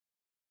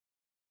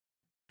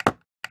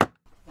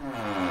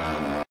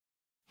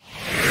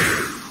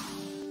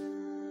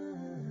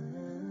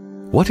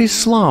what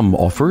Islam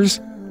offers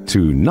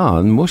to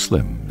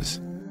non-Muslims.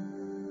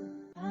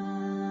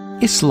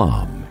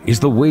 Islam is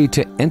the way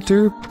to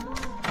enter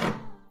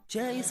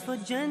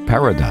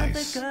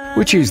paradise,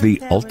 which is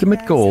the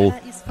ultimate goal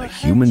a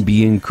human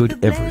being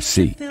could ever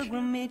seek.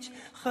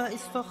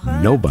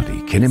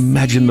 Nobody can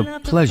imagine the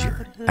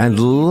pleasure and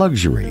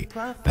luxury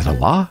that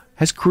Allah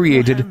has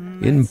created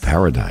in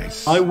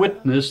paradise. I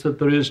witness that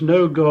there is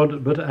no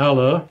God but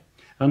Allah,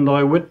 and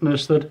I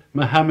witness that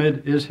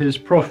Muhammad is his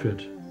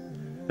prophet.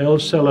 El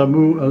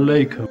Salamu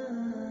Alaykum.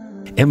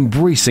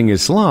 Embracing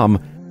Islam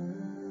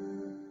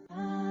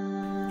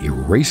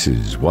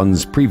erases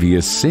one's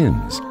previous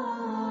sins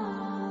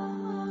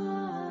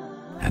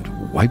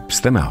and wipes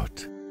them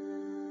out.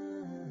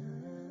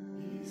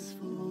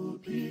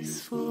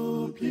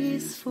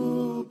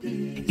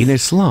 In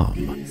Islam,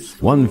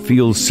 one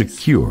feels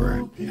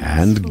secure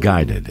and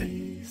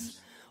guided.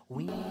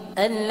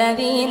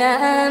 الذين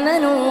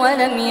آمنوا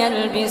ولم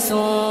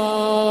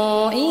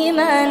يلبسوا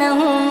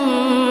إيمانهم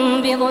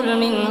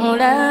بظلم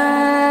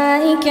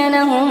أولئك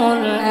لهم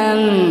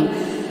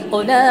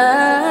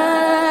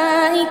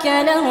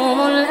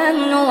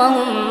الأمن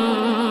وهم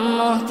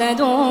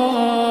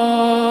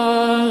مهتدون.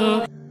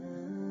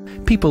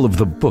 People of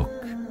the book,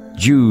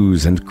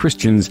 Jews and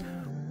Christians,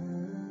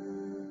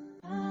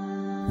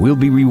 will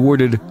be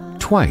rewarded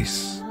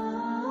twice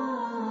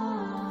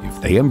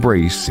if they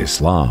embrace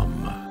Islam.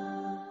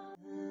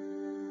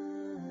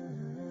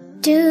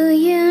 Do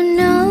you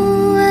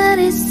know what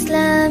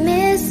Islam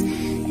is?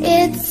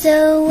 It's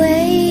a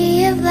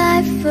way of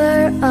life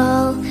for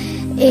all.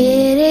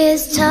 It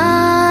is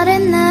taught